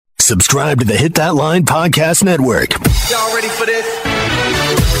Subscribe to the Hit That Line Podcast Network. Y'all ready for this?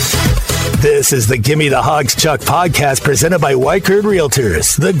 This is the Gimme the Hogs Chuck podcast presented by Whitecurd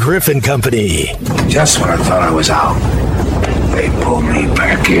Realtors, the Griffin Company. Just when I thought I was out, they pulled me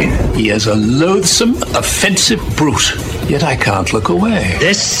back in. He is a loathsome, offensive brute, yet I can't look away.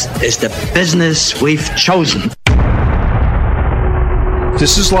 This is the business we've chosen.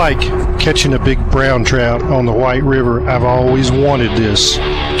 This is like catching a big brown trout on the White River. I've always wanted this.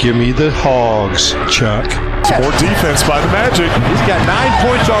 Give me the Hogs, Chuck. More defense by the Magic. He's got 9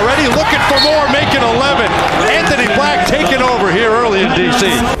 points already, looking for more, making 11. Anthony Black taking over here early in D.C.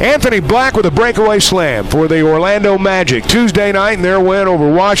 Anthony Black with a breakaway slam for the Orlando Magic. Tuesday night in their win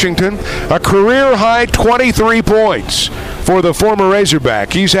over Washington. A career-high 23 points for the former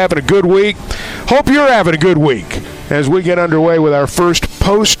Razorback. He's having a good week. Hope you're having a good week as we get underway with our first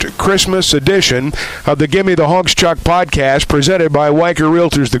post-Christmas edition of the Gimme the Hogs Chuck podcast presented by Whitecurd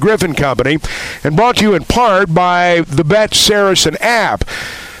Realtors, the Griffin Company, and brought to you in part by the Bet Saracen app.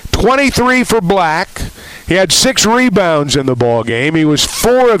 23 for Black. He had 6 rebounds in the ball game. He was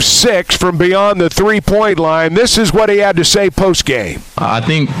 4 of 6 from beyond the three-point line. This is what he had to say post-game. I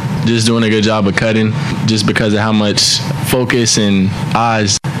think just doing a good job of cutting just because of how much focus and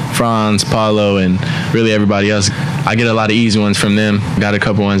eyes Franz, Paulo, and really everybody else. I get a lot of easy ones from them. Got a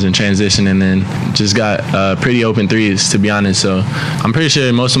couple ones in transition, and then just got pretty open threes, to be honest. So I'm pretty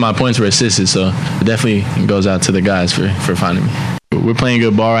sure most of my points were assisted, so it definitely goes out to the guys for finding me. We're playing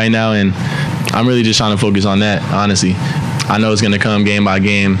good ball right now, and I'm really just trying to focus on that, honestly. I know it's going to come game by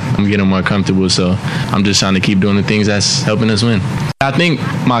game. I'm getting more comfortable, so I'm just trying to keep doing the things that's helping us win. I think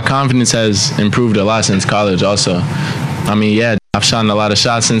my confidence has improved a lot since college also. I mean, yeah, I've shot a lot of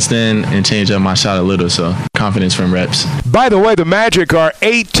shots since then and changed up my shot a little, so confidence from reps. By the way, the Magic are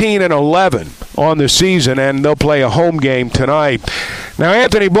 18-11 on the season, and they'll play a home game tonight. Now,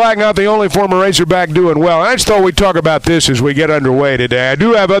 Anthony Black, not the only former Razorback doing well. I just thought we'd talk about this as we get underway today. I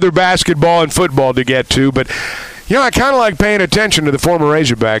do have other basketball and football to get to, but you know, I kind of like paying attention to the former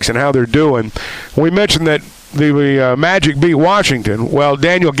Razorbacks and how they're doing. We mentioned that the Magic beat Washington. Well,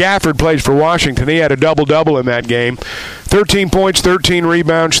 Daniel Gafford plays for Washington. He had a double-double in that game. 13 points, 13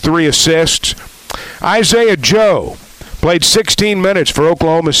 rebounds, 3 assists. Isaiah Joe played 16 minutes for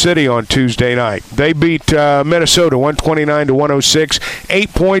Oklahoma City on Tuesday night. They beat Minnesota 129-106.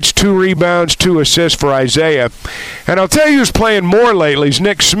 8 points, 2 rebounds, 2 assists for Isaiah. And I'll tell you who's playing more lately is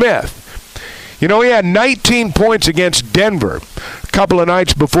Nick Smith. You know, he had 19 points against Denver a couple of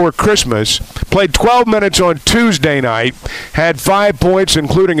nights before Christmas. Played 12 minutes on Tuesday night. Had 5 points,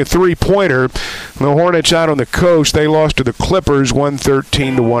 including a three-pointer. The Hornets out on the coast, they lost to the Clippers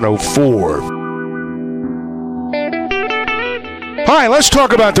 113-104. All right, let's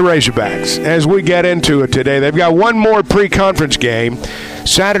talk about the Razorbacks as we get into it today. They've got one more pre-conference game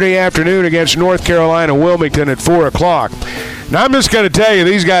Saturday afternoon against North Carolina Wilmington at 4 o'clock. Now, I'm just going to tell you,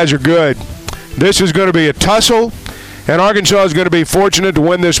 these guys are good. This is going to be a tussle, and Arkansas is going to be fortunate to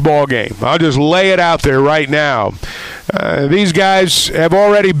win this ball game. I'll just lay it out there right now. These guys have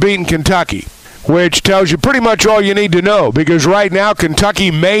already beaten Kentucky, which tells you pretty much all you need to know, because right now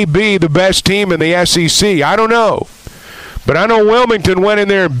Kentucky may be the best team in the SEC. I don't know. But I know Wilmington went in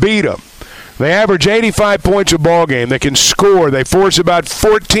there and beat them. They average 85 points a ball game. They can score. They force about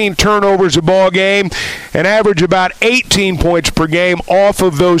 14 turnovers a ball game and average about 18 points per game off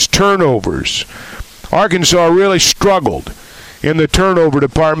of those turnovers. Arkansas really struggled in the turnover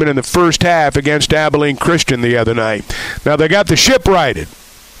department in the first half against Abilene Christian the other night. Now, they got the ship righted.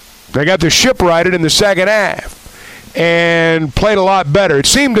 They got the ship righted in the second half and played a lot better. It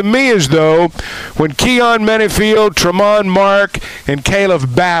seemed to me as though when Keon Menifield, Tremont Mark, and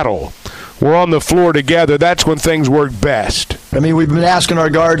Caleb Battle were on the floor together, that's when things work best. I mean, we've been asking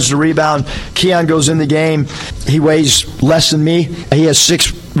our guards to rebound. Keon goes in the game. He weighs less than me. He has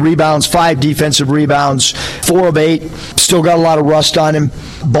 6 rebounds, 5 defensive rebounds, 4 of 8. Still got a lot of rust on him.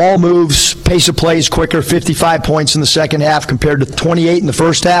 Ball moves, pace of play is quicker, 55 points in the second half compared to 28 in the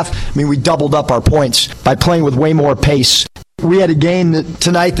first half. I mean, we doubled up our points by playing with way more pace. We had a game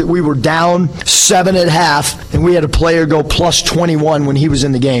tonight that we were down 7 at half, and we had a player go plus 21 when he was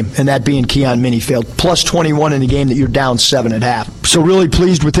in the game, and that being Keon Menifield. Plus 21 in a game that you're down 7 at half. So really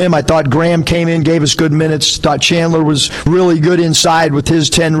pleased with him. I thought Graham came in, gave us good minutes. Thought Chandler was really good inside with his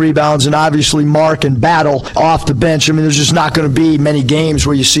 10 rebounds, and obviously Mark and Battle off the bench. I mean, there's just not going to be many games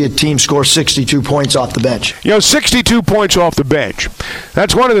where you see a team score 62 points off the bench. You know, 62 points off the bench.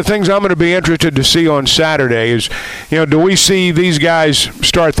 That's one of the things I'm going to be interested to see on Saturday is, you know, do we see these guys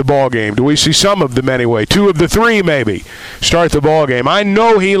start the ball game? Do we see some of them anyway? 2 of the 3 maybe start the ball game. I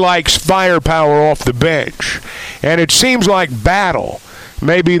know he likes firepower off the bench, and it seems like Battle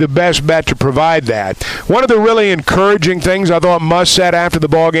may be the best bet to provide that. One of the really encouraging things I thought Muss said after the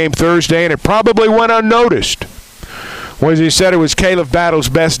ballgame Thursday, and it probably went unnoticed, was he said it was Caleb Battle's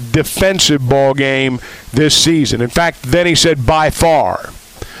best defensive ball game this season. In fact, then he said by far.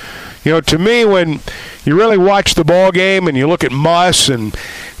 You know, to me, when you really watch the ball game and you look at Muss and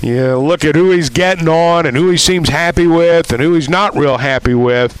you look at who he's getting on and who he seems happy with and who he's not real happy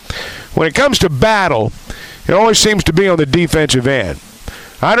with, when it comes to Battle, it always seems to be on the defensive end.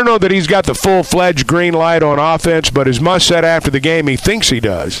 I don't know that he's got the full-fledged green light on offense, but as Muss said after the game, he thinks he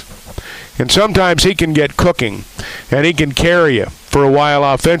does. And sometimes he can get cooking, and he can carry you for a while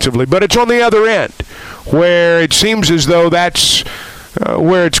offensively. But it's on the other end, where it seems as though that's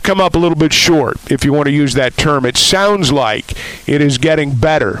where it's come up a little bit short, if you want to use that term. It sounds like it is getting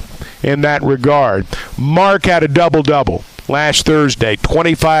better in that regard. Mark had a double-double last Thursday,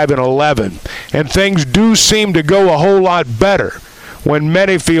 25 and 11, and things do seem to go a whole lot better when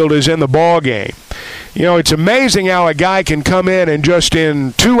Manyfield is in the ball game. You know, it's amazing how a guy can come in and just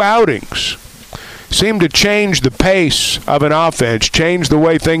in 2 outings seem to change the pace of an offense, change the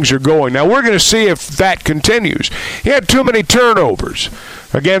way things are going. Now, we're going to see if that continues. He had too many turnovers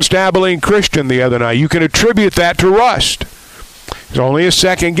against Abilene Christian the other night. You can attribute that to rust. It's only his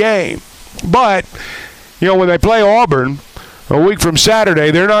second game. But, you know, when they play Auburn a week from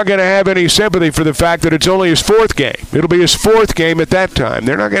Saturday, they're not going to have any sympathy for the fact that it's only his 4th game. It'll be his 4th game at that time.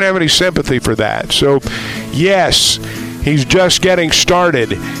 They're not going to have any sympathy for that. So, yes, he's just getting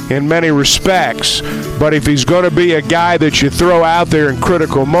started in many respects. But if he's going to be a guy that you throw out there in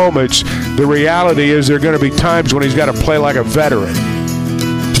critical moments, the reality is there are going to be times when he's got to play like a veteran.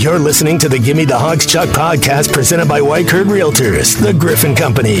 You're listening to the Gimme the Hogs Chuck podcast presented by White Curd Realtors, the Griffin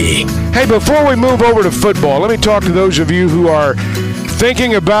Company. Hey, before we move over to football, let me talk to those of you who are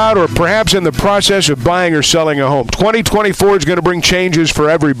thinking about or perhaps in the process of buying or selling a home. 2024 is going to bring changes for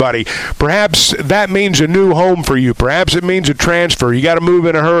everybody. Perhaps that means a new home for you. Perhaps it means a transfer. You got to move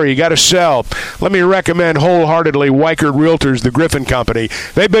in a hurry. You got to sell. Let me recommend wholeheartedly White Curd Realtors, the Griffin Company.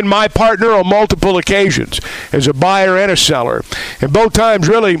 They've been my partner on multiple occasions as a buyer and a seller. And both times,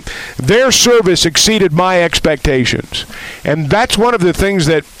 really, their service exceeded my expectations. And that's one of the things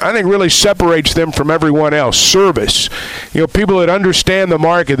that I think really separates them from everyone else, service. You know, people that understand the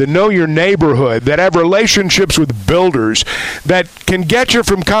market, that know your neighborhood, that have relationships with builders, that can get you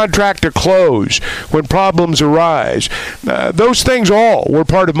from contract to close when problems arise. Those things all were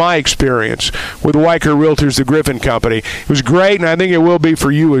part of my experience with White Curd Realtors, the Griffin Company. It was great, and I think it will be for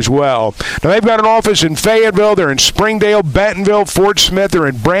you as well. Now, they've got an office in Fayetteville. They're in Springdale, Bentonville, Fort Smith. They're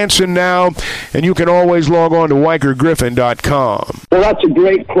in Branson now, and you can always log on to whitecurdgriffin.com. Well, that's a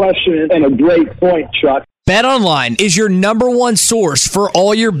great question and a great point, Chuck. BetOnline is your #1 source for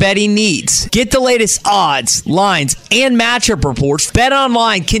all your betting needs. Get the latest odds, lines, and matchup reports.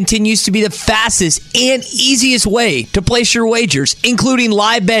 BetOnline continues to be the fastest and easiest way to place your wagers, including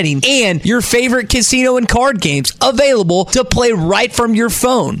live betting and your favorite casino and card games available to play right from your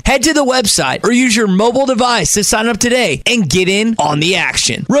phone. Head to the website or use your mobile device to sign up today and get in on the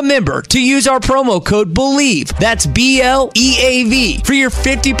action. Remember to use our promo code BELIEVE, that's BLEAV, for your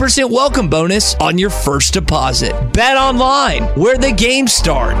 50% welcome bonus on your first deposit. Bet online, where the game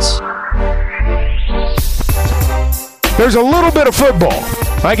starts. There's a little bit of football.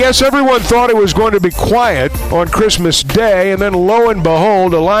 I guess everyone thought it was going to be quiet on Christmas Day, and then lo and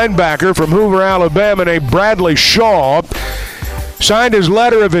behold, a linebacker from Hoover, Alabama, named Bradley Shaw signed his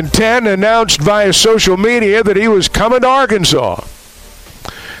letter of intent and announced via social media that he was coming to Arkansas.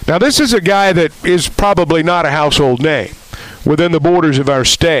 Now, this is a guy that is probably not a household name within the borders of our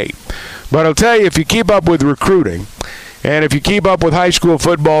state. But I'll tell you, if you keep up with recruiting, and if you keep up with high school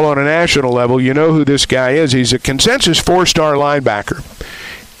football on a national level, you know who this guy is. He's a consensus 4-star linebacker.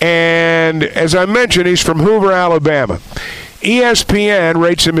 And as I mentioned, he's from Hoover, Alabama. ESPN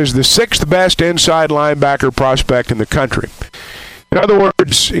rates him as the 6th best inside linebacker prospect in the country. In other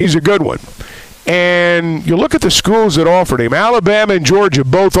words, he's a good one. And you look at the schools that offered him. Alabama and Georgia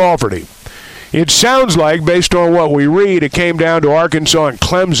both offered him. It sounds like, based on what we read, it came down to Arkansas and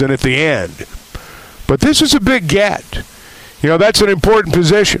Clemson at the end. But this is a big get. You know, that's an important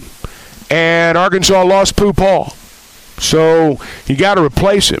position. And Arkansas lost Pooh Paul. So you got to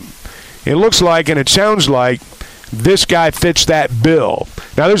replace him. It looks like, and it sounds like, this guy fits that bill.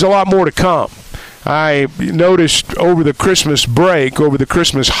 Now, there's a lot more to come. I noticed over the Christmas break, over the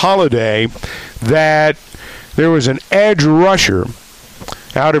Christmas holiday, that there was an edge rusher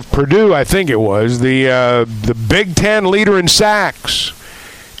out of Purdue, I think it was, the Big Ten leader in sacks,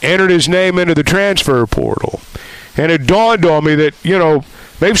 entered his name into the transfer portal. And it dawned on me that, you know,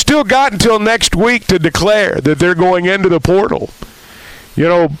 they've still got until next week to declare that they're going into the portal.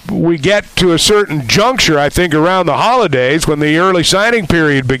 we get to a certain juncture, I think, around the holidays when the early signing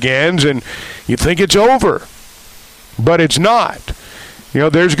period begins, and you think it's over. But it's not.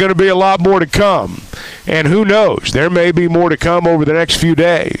 There's going to be a lot more to come. And who knows? There may be more to come over the next few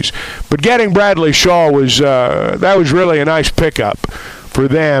days. But getting Bradley Shaw was really a nice pickup for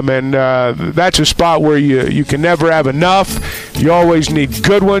them. And that's a spot where you can never have enough. You always need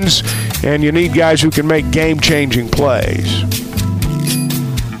good ones. And you need guys who can make game-changing plays.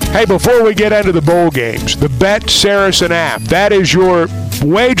 Hey, before we get into the bowl games, the Bet Saracen app, that is your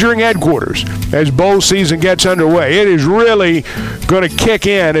wagering headquarters as bowl season gets underway. It is really going to kick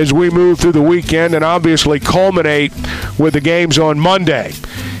in as we move through the weekend and obviously culminate with the games on Monday.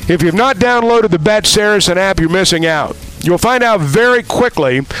 If you've not downloaded the Bet Saracen app, you're missing out. You'll find out very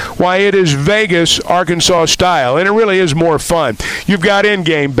quickly why it is Vegas, Arkansas style, and it really is more fun. You've got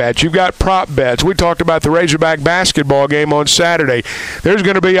in-game bets. You've got prop bets. We talked about the Razorback basketball game on Saturday. There's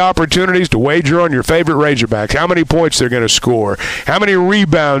going to be opportunities to wager on your favorite Razorbacks, how many points they're going to score, how many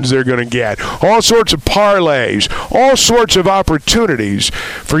rebounds they're going to get, all sorts of parlays, all sorts of opportunities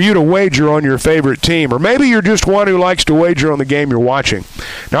for you to wager on your favorite team. Or maybe you're just one who likes to wager on the game you're watching.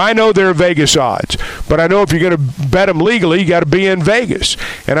 Now, I know there are Vegas odds, but I know if you're going to bet them legally, you got to be in Vegas.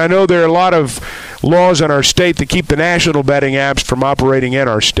 And I know there are a lot of laws in our state that keep the national betting apps from operating in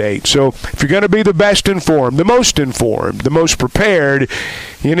our state. So if you're going to be the best informed, the most prepared,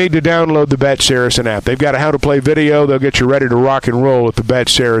 you need to download the Bet Saracen app. They've got a how to play video. They'll get you ready to rock and roll with the Bet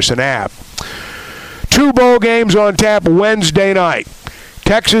Saracen app. 2 bowl games on tap Wednesday night.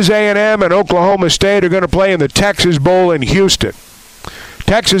 Texas A&M and Oklahoma State are going to play in the Texas Bowl in Houston.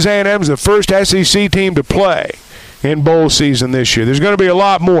 Texas A&M is the first SEC team to play in bowl season this year. There's going to be a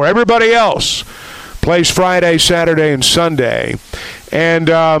lot more. Everybody else plays Friday, Saturday, and Sunday. And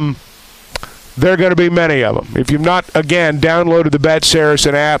there are going to be many of them. If you've not, again, downloaded the Bet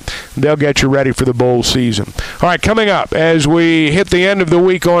Saracen app, they'll get you ready for the bowl season. All right, coming up, as we hit the end of the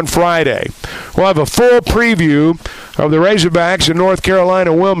week on Friday, we'll have a full preview of the Razorbacks in North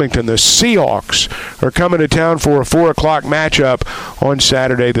Carolina, Wilmington. The Seahawks are coming to town for a 4 o'clock matchup on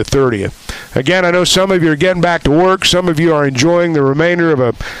Saturday the 30th. Again, I know some of you are getting back to work. Some of you are enjoying the remainder of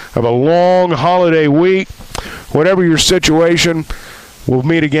a long holiday week. Whatever your situation, we'll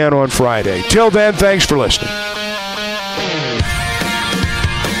meet again on Friday. Till then, thanks for listening.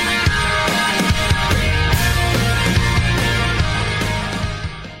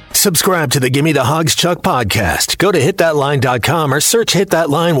 Subscribe to the Gimme the Hogs Chuck podcast. Go to hitthatline.com or search Hit That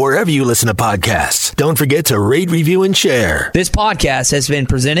Line wherever you listen to podcasts. Don't forget to rate, review, and share. This podcast has been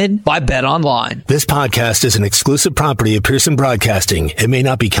presented by Bet Online. This podcast is an exclusive property of Pearson Broadcasting. It may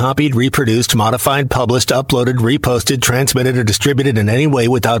not be copied, reproduced, modified, published, uploaded, reposted, transmitted, or distributed in any way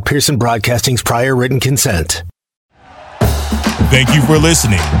without Pearson Broadcasting's prior written consent. Thank you for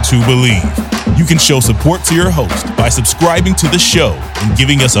listening to Believe. You can show support to your host by subscribing to the show and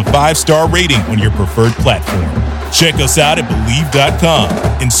giving us a 5-star rating on your preferred platform. Check us out at Believe.com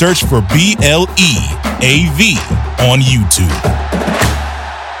and search for BLEAV on YouTube.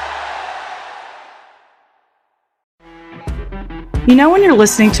 You know when you're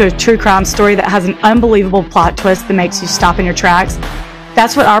listening to a true crime story that has an unbelievable plot twist that makes you stop in your tracks?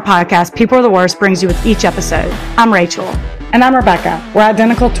 That's what our podcast, People Are the Worst, brings you with each episode. I'm Rachel. And I'm Rebecca. We're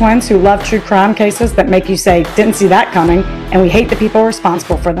identical twins who love true crime cases that make you say, didn't see that coming, and we hate the people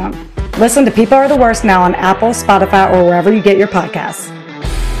responsible for them. Listen to People Are the Worst now on Apple, Spotify, or wherever you get your podcasts.